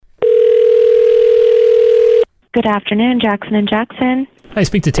Good afternoon, Jackson and Jackson. Hi,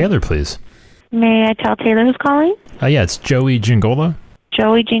 speak to Taylor, please. May I tell Taylor who's calling? Yeah, it's Joey Gingola.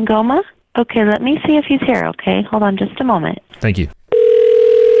 Joey Gingoma? Okay, let me see if he's here, okay? Hold on just a moment. Thank you.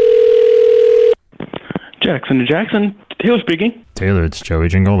 Jackson and Jackson, Taylor speaking. Taylor, it's Joey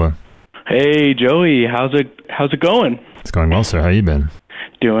Gingola. Hey, Joey, how's it going? It's going well, sir. How you been?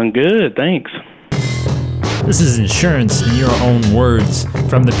 Doing good, thanks. This is insurance in your own words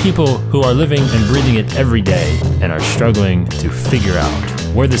from the people who are living and breathing it every day and are struggling to figure out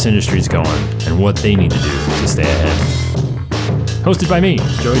where this industry is going and what they need to do to stay ahead. Hosted by me,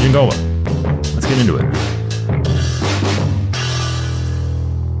 Joey Gingola. Let's get into it.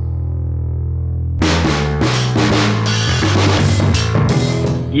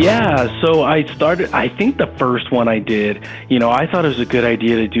 Yeah, so I think the first one I did, I thought it was a good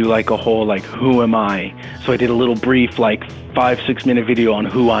idea to do like a whole, who am I? So I did a little brief, 5-6 minute video on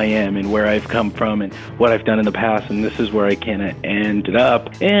who I am and where I've come from and what I've done in the past, and this is where I kind of ended up.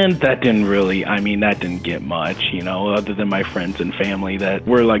 And that didn't get much, other than my friends and family that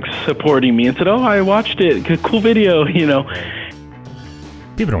were supporting me and said, oh, I watched it, good, cool video,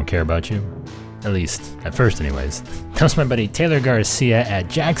 People don't care about you. At least, at first anyways. That was my buddy Taylor Garcia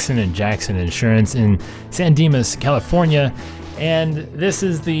at Jackson & Jackson Insurance in San Dimas, California. And this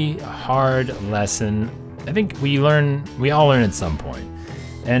is the hard lesson I think we all learn at some point.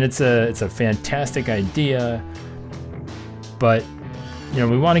 And it's a fantastic idea, but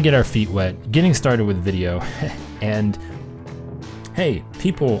we want to get our feet wet, getting started with video. And hey,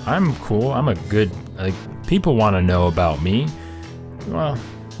 people, I'm cool. I'm a good, people want to know about me. Well,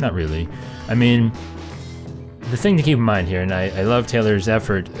 not really. I mean, the thing to keep in mind here, and I love Taylor's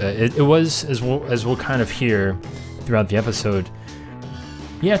effort, it was, as we'll kind of hear throughout the episode,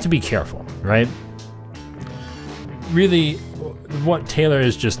 you have to be careful, right? Really, what Taylor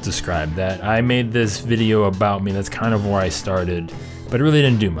has just described, that I made this video about me, that's kind of where I started, but it really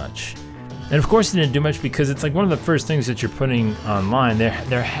didn't do much. And of course it didn't do much because it's one of the first things that you're putting online.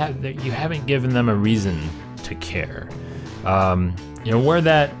 You haven't given them a reason to care. Where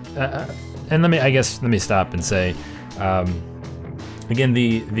that... And let me stop and say, again,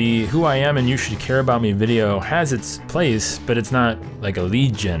 the who I am and you should care about me video has its place, but it's not like a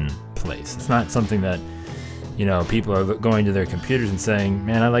lead gen place. It's not something that, people are going to their computers and saying,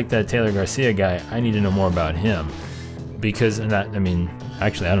 man, I like that Taylor Garcia guy. I need to know more about him. Because,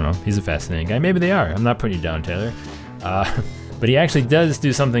 actually, I don't know. He's a fascinating guy. Maybe they are. I'm not putting you down, Taylor. But he actually does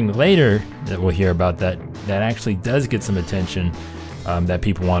do something later that we'll hear about that actually does get some attention. That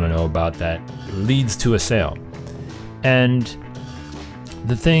people want to know about that leads to a sale. And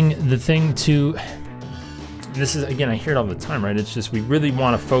the thing to, this is, again, I hear it all the time, right? It's just, we really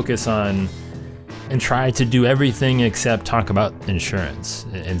want to focus on and try to do everything except talk about insurance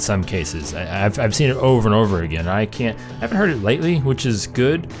in some cases. I've seen it over and over again. I haven't heard it lately, which is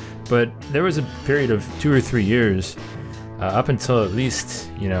good, but there was a period of 2 or 3 years, up until at least,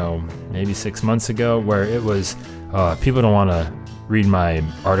 maybe 6 months ago, where it was, people don't want to read my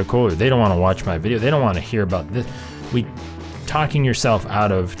article, or they don't want to watch my video, they don't want to hear about this. Talking yourself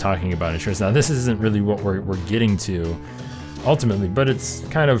out of talking about insurance. Now, this isn't really what we're getting to ultimately, but it's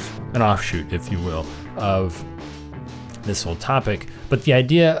kind of an offshoot, if you will, of this whole topic. But the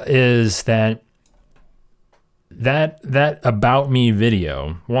idea is that about me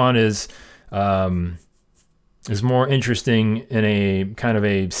video, one is more interesting in a kind of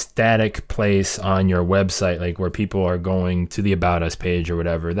a static place on your website, where people are going to the About Us page or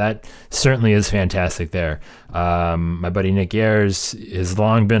whatever. That certainly is fantastic there. My buddy Nick Ayers has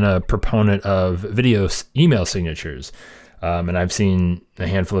long been a proponent of video email signatures. And I've seen a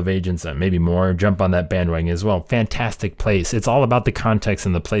handful of agents, maybe more, jump on that bandwagon as well. Fantastic place. It's all about the context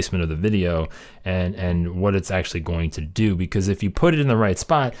and the placement of the video and what it's actually going to do. Because if you put it in the right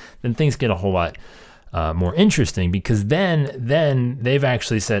spot, then things get a whole lot more interesting, because then they've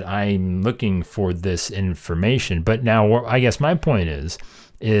actually said, I'm looking for this information. But now, I guess my point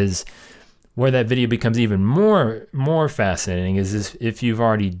is where that video becomes even more fascinating is if you've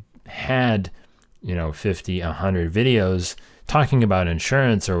already had 50, 100 videos talking about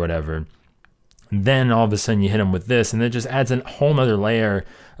insurance or whatever, then all of a sudden you hit them with this, and it just adds a whole nother layer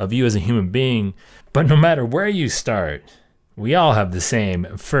of you as a human being. But no matter where you start, we all have the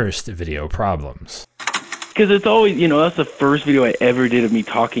same first video problems. Because it's always, that's the first video I ever did of me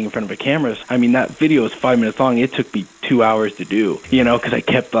talking in front of a camera. That video was 5 minutes long. It took me 2 hours to do, because I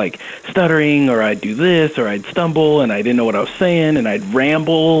kept stuttering, or I'd do this, or I'd stumble, and I didn't know what I was saying, and I'd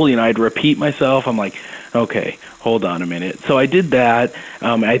ramble, I'd repeat myself. I'm like, okay, hold on a minute. So I did that.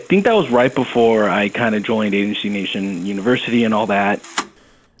 I think that was right before I kind of joined Agency Nation University and all that.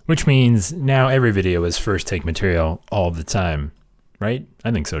 Which means now every video is first take material all the time, right? I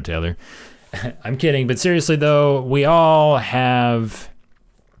think so, Taylor. I'm kidding, but seriously though, we all have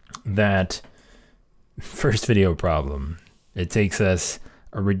that first video problem. It takes us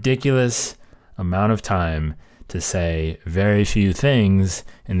a ridiculous amount of time to say very few things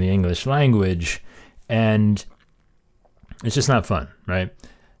in the English language, and it's just not fun, right?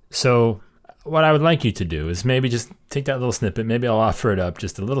 So what I would like you to do is maybe just take that little snippet, maybe I'll offer it up,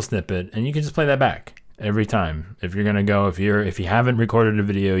 just a little snippet, and you can just play that back every time. If you're gonna go, if you haven't recorded a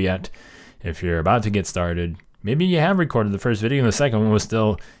video yet, if you're about to get started, maybe you have recorded the first video and the second one was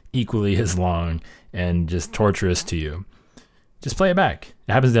still equally as long and just torturous to you. Just play it back.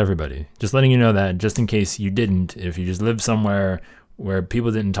 It happens to everybody. Just letting you know that, just in case you didn't, if you just lived somewhere where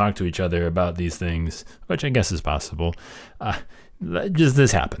people didn't talk to each other about these things, which I guess is possible, just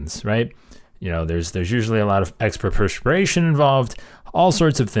this happens, right? You know, there's usually a lot of perspiration involved, all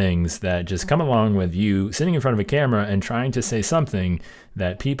sorts of things that just come along with you sitting in front of a camera and trying to say something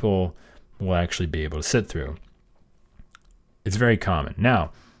that people will actually be able to sit through. It's very common.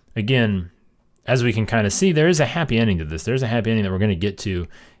 Now, again, as we can kind of see, there is a happy ending to this. There's a happy ending that we're going to get to,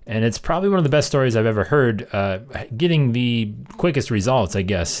 and it's probably one of the best stories I've ever heard, getting the quickest results, I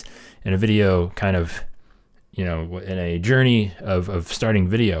guess, in a video kind of, you know, in a journey of starting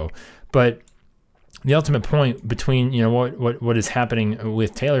video. But the ultimate point between, you know, what is happening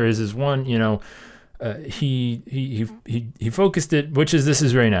with Taylor is one, you know, he focused it, which is, this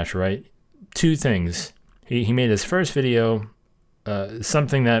is very natural, right? Two things. He made his first video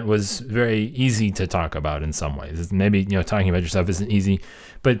something that was very easy to talk about in some ways. Maybe, you know, talking about yourself isn't easy,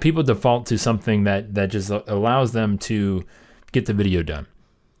 but people default to something that just allows them to get the video done.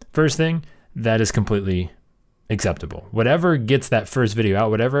 First thing, that is completely acceptable. Whatever gets that first video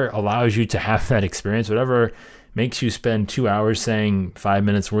out, whatever allows you to have that experience, whatever makes you spend 2 hours saying 5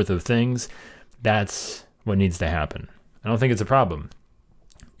 minutes worth of things, that's what needs to happen. I don't think it's a problem.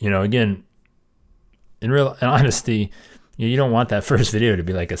 You know, again, in honesty, you don't want that first video to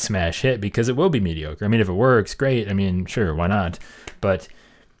be like a smash hit, because it will be mediocre. I mean, if it works, great. I mean, sure, why not? But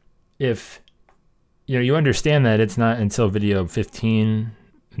if, you know, you understand that it's not until video 15,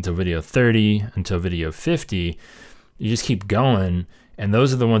 until video 30, until video 50, you just keep going, and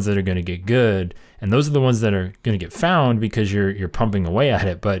those are the ones that are going to get good, and those are the ones that are going to get found because you're pumping away at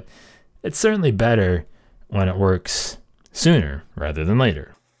it. But it's certainly better when it works sooner rather than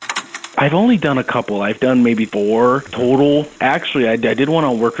later. I've only done a couple. I've done maybe 4 total. Actually, I did one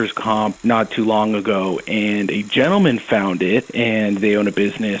on workers' comp not too long ago, and a gentleman found it, and they own a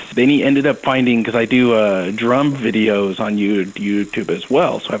business. Then he ended up finding, because I do drum videos on YouTube as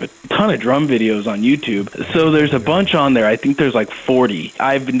well, so I have a ton of drum videos on YouTube. So there's a bunch on there. I think there's like 40.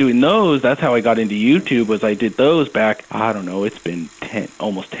 I've been doing those. That's how I got into YouTube, was I did those back, I don't know, it's been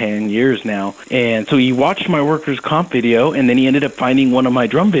almost 10 years now. And so he watched my workers' comp video, and then he ended up finding one of my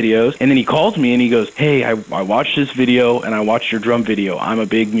drum videos, and then he calls me and he goes, hey, I watched this video and I watched your drum video. I'm a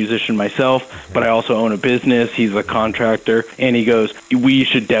big musician myself, but I also own a business. He's a contractor. And he goes, we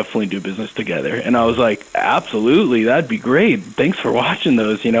should definitely do business together. And I was like, absolutely, that'd be great. Thanks for watching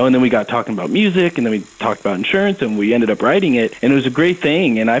those, you know. And then we got talking about music, and then we talked about insurance, and we ended up writing it. And it was a great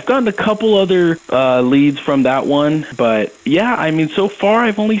thing. And I've gotten a couple other leads from that one. But yeah, I mean, so far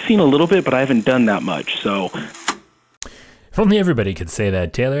I've only seen a little bit, but I haven't done that much. So if only everybody could say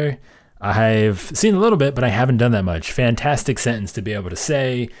that, Taylor. I've seen a little bit, but I haven't done that much. Fantastic sentence to be able to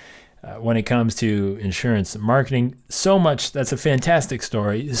say when it comes to insurance marketing. So much, that's a fantastic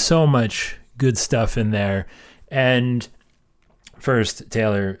story. So much good stuff in there. And first,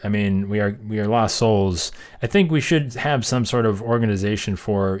 Taylor, I mean, we are lost souls. I think we should have some sort of organization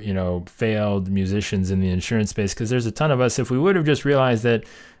for, you know, failed musicians in the insurance space, because there's a ton of us. If we would have just realized that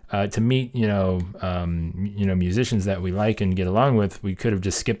to meet, musicians that we like and get along with, we could have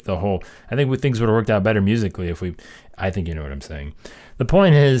just skipped the whole. I think things would have worked out better musically I think you know what I'm saying. The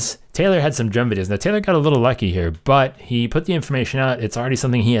point is, Taylor had some drum videos. Now, Taylor got a little lucky here, but he put the information out. It's already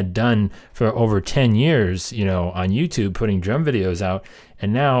something he had done for over 10 years, you know, on YouTube, putting drum videos out.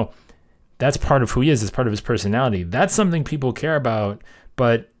 And now that's part of who he is. It's part of his personality. That's something people care about,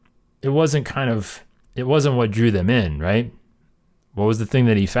 but it wasn't what drew them in, right? What was the thing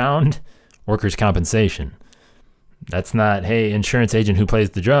that he found? Workers' compensation. That's not, hey, insurance agent who plays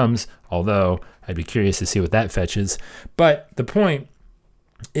the drums, although I'd be curious to see what that fetches. But the point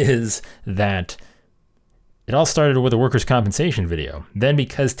is that it all started with a workers' compensation video. Then,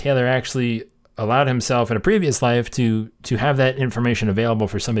 because Taylor actually allowed himself in a previous life to have that information available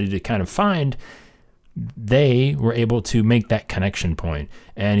for somebody to kind of find, they were able to make that connection point.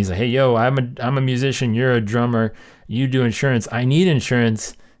 And he's like, hey, yo, I'm a musician, you're a drummer, you do insurance, I need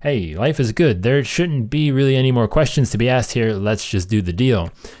insurance, hey, life is good. There shouldn't be really any more questions to be asked here. Let's just do the deal.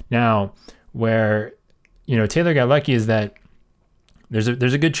 Now, where, Taylor got lucky is that there's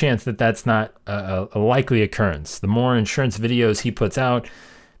a good chance that that's not a likely occurrence. The more insurance videos he puts out,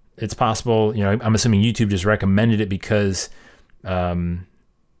 it's possible, I'm assuming YouTube just recommended it because,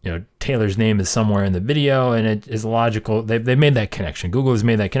 Taylor's name is somewhere in the video and it is logical. They've made that connection. Google has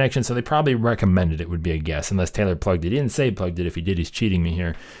made that connection. So they probably recommended it, would be a guess, unless Taylor plugged it. He didn't say he plugged it. If he did, he's cheating me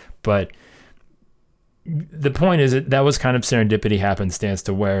here. But the point is that was kind of serendipity happenstance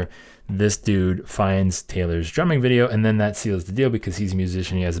to where this dude finds Taylor's drumming video, and then that seals the deal because he's a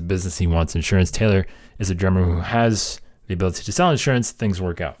musician. He has a business. He wants insurance. Taylor is a drummer who has the ability to sell insurance. Things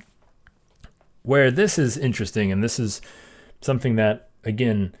work out. Where this is interesting, and this is something that,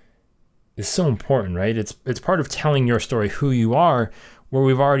 again, is so important, right? It's part of telling your story, who you are, where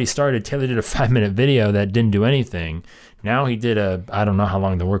we've already started. Taylor did a 5-minute video that didn't do anything. Now he did I don't know how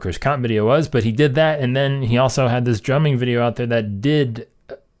long the workers' comp video was, but he did that. And then he also had this drumming video out there that did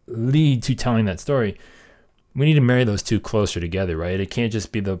lead to telling that story. We need to marry those two closer together, right? It can't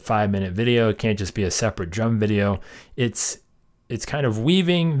just be the 5-minute video. It can't just be a separate drum video. It's kind of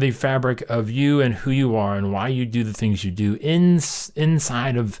weaving the fabric of you and who you are and why you do the things you do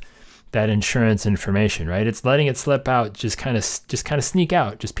inside of that insurance information, right? It's letting it slip out, just kind of sneak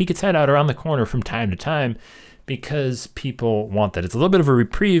out, just peek its head out around the corner from time to time because people want that. It's a little bit of a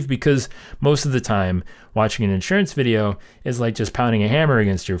reprieve because most of the time watching an insurance video is like just pounding a hammer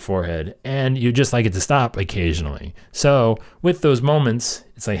against your forehead and you just like it to stop occasionally. So with those moments,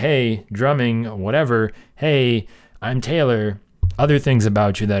 it's like, hey, drumming, whatever. Hey, I'm Taylor. Other things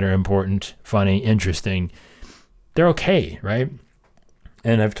about you that are important, funny, interesting, they're okay, right?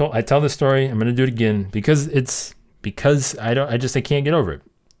 And I tell this story. I'm going to do it again because I can't get over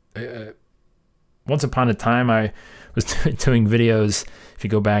it. Once upon a time, I was doing videos. If you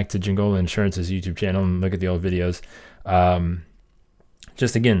go back to Jingola Insurance's YouTube channel and look at the old videos,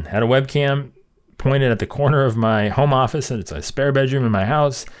 just again, had a webcam pointed at the corner of my home office, and it's a spare bedroom in my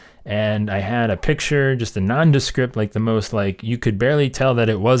house. And I had a picture, just a nondescript, like the most, like you could barely tell that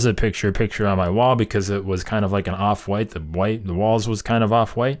it was a picture on my wall because it was kind of like an off-white. The walls was kind of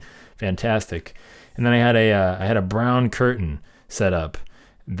off-white. Fantastic. And then I had a brown curtain set up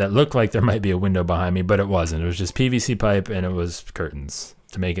that looked like there might be a window behind me, but it wasn't. It was just PVC pipe and it was curtains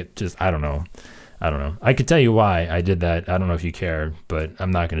to make it just, I don't know. I could tell you why I did that. I don't know if you care, but I'm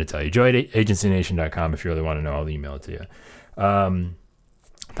not going to tell you. Joy@agencynation.com if you really want to know. I'll email it to you.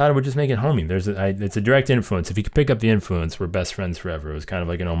 Thought I would just make it homey. It's a direct influence. If you could pick up the influence, we're best friends forever. It was kind of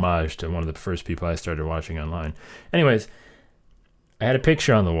like an homage to one of the first people I started watching online. Anyways, I had a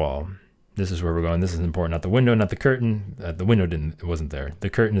picture on the wall. This is where we're going. This is important. Not the window, not the curtain. The window it wasn't there. The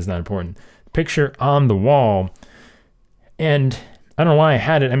curtain is not important. Picture on the wall. And I don't know why I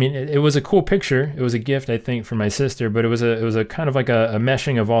had it. I mean, it was a cool picture. It was a gift, I think, from my sister, but it was a kind of like a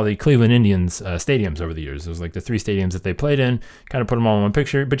meshing of all the Cleveland Indians stadiums over the years. It was like the 3 stadiums that they played in, kind of put them all in one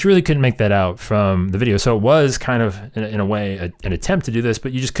picture, but you really couldn't make that out from the video. So it was kind of, in a way, an attempt to do this,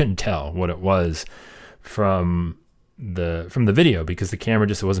 but you just couldn't tell what it was from the video because the camera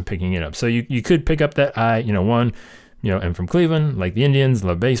just wasn't picking it up. So you could pick up that I'm from Cleveland, like the Indians,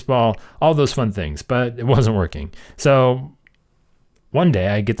 love baseball, all those fun things, but it wasn't working. So one day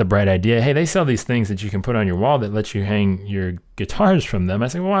I get the bright idea, hey, they sell these things that you can put on your wall that lets you hang your guitars from them. I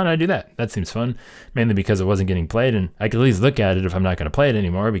said, well, why don't I do that? That seems fun, mainly because it wasn't getting played, and I could at least look at it if I'm not going to play it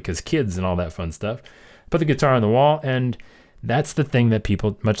anymore because kids and all that fun stuff. Put the guitar on the wall, and that's the thing that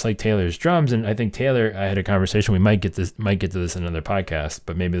people, much like Taylor's drums, and I think Taylor, I had a conversation, we might get to this in another podcast,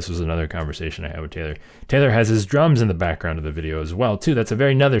 but maybe this was another conversation I had with Taylor. Taylor has his drums in the background of the video as well, too. That's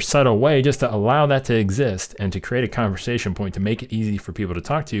another subtle way just to allow that to exist and to create a conversation point to make it easy for people to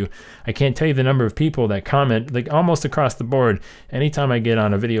talk to you. I can't tell you the number of people that comment, like almost across the board, anytime I get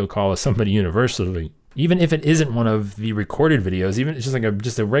on a video call with somebody universally, even if it isn't one of the recorded videos, even it's just like a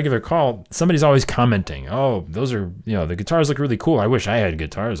regular call, somebody's always commenting, oh, those are, the guitars look really cool. I wish I had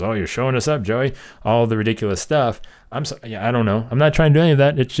guitars. Oh, you're showing us up, Joey. All the ridiculous stuff. I don't know. I'm not trying to do any of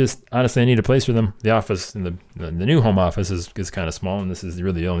that. It's just, honestly, I need a place for them. The office, and the new home office is kind of small, and this is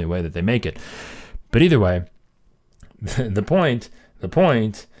really the only way that they make it. But either way, the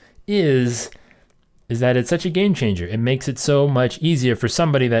point is that it's such a game changer. It makes it so much easier for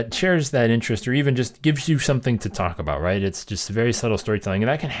somebody that shares that interest or even just gives you something to talk about, right? It's just very subtle storytelling, and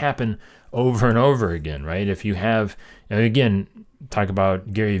that can happen over and over again, right? If you have, again, talk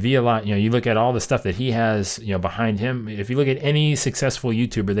about Gary Vee a lot, you look at all the stuff that he has, behind him. If you look at any successful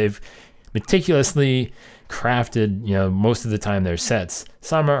YouTuber, meticulously crafted. Most of the time they're sets.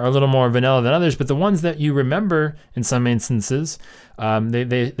 Some are a little more vanilla than others, but the ones that you remember in some instances,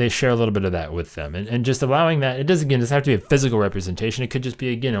 they share a little bit of that with them. And just allowing that, it doesn't have to be a physical representation. It could just be,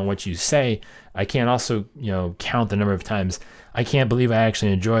 again, on what you say. I can't also, count the number of times. I can't believe I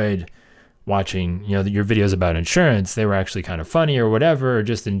actually enjoyed watching, your videos about insurance. They were actually kind of funny or whatever, or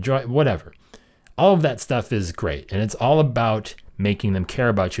just enjoy whatever. All of that stuff is great. And it's all about making them care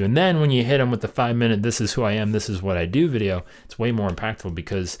about you. And then when you hit them with the 5-minute, this is who I am, this is what I do video, it's way more impactful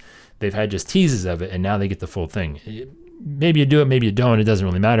because they've had just teases of it and now they get the full thing. Maybe you do it, maybe you don't, it doesn't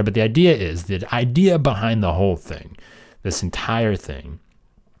really matter. But the idea behind the whole thing, this entire thing,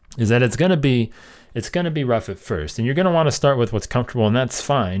 is that it's going to be rough at first, and you're going to want to start with what's comfortable, and that's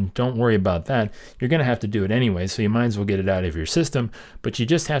fine. Don't worry about that. You're going to have to do it anyway, so you might as well get it out of your system, but you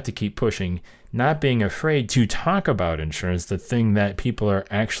just have to keep pushing, not being afraid to talk about insurance, the thing that people are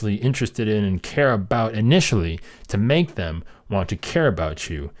actually interested in and care about initially, to make them want to care about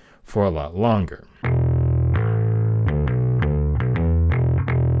you for a lot longer.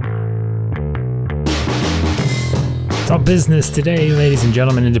 It's all business today, ladies and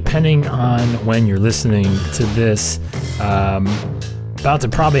gentlemen, and depending on when you're listening to this, about to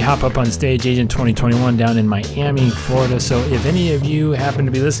probably hop up on stage Agent 2021 down in Miami, Florida. So if any of you happen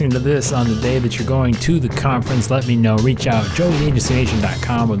to be listening to this on the day that you're going to the conference, let me know. Reach out,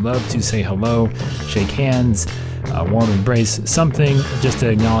 joey@agencynation.com. Would love to say hello, shake hands, warm embrace, something just to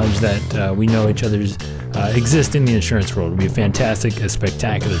acknowledge that we know each other's exist in the insurance world. It'll be a fantastic, a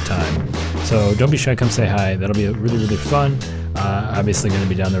spectacular time. So don't be shy, come say hi. That'll be really, really fun. Obviously going to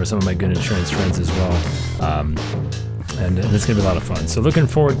be down there with some of my good insurance friends as well. And it's going to be a lot of fun. So looking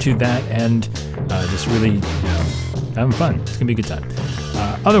forward to that and just really having fun. It's going to be a good time.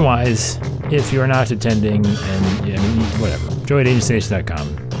 Otherwise, if you're not attending, and whatever,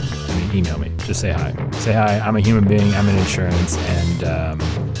 joey@agencynation.com. Email me. Just say hi. Say hi. I'm a human being. I'm in insurance.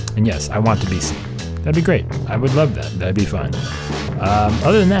 And yes, I want to be seen. That'd be great. I would love that. That'd be fun.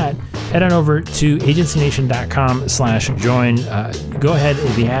 Other than that, head on over to agencynation.com/join. Go ahead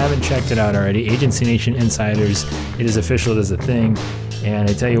if you haven't checked it out already. Agency Nation Insiders. It is official. It is a thing. And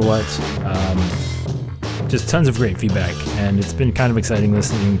I tell you what, just tons of great feedback. And it's been kind of exciting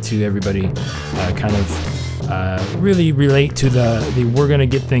listening to everybody really relate to the we're going to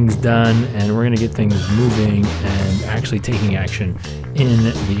get things done and we're going to get things moving and actually taking action in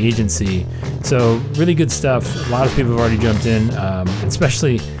the agency. So really good stuff. A lot of people have already jumped in,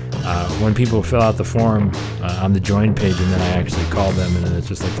 especially when people fill out the form on the join page and then I actually call them, and then it's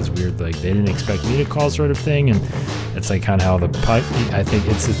just like this weird, like they didn't expect me to call sort of thing. And it's like kind of how I think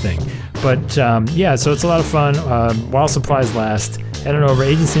it's the thing. But yeah, so it's a lot of fun while supplies last. Head on over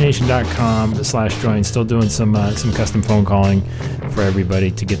agencynation.com/join. Still doing some custom phone calling for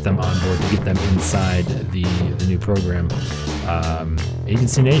everybody to get them on board, to get them inside the new program.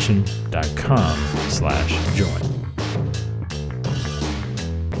 agencynation.com/join.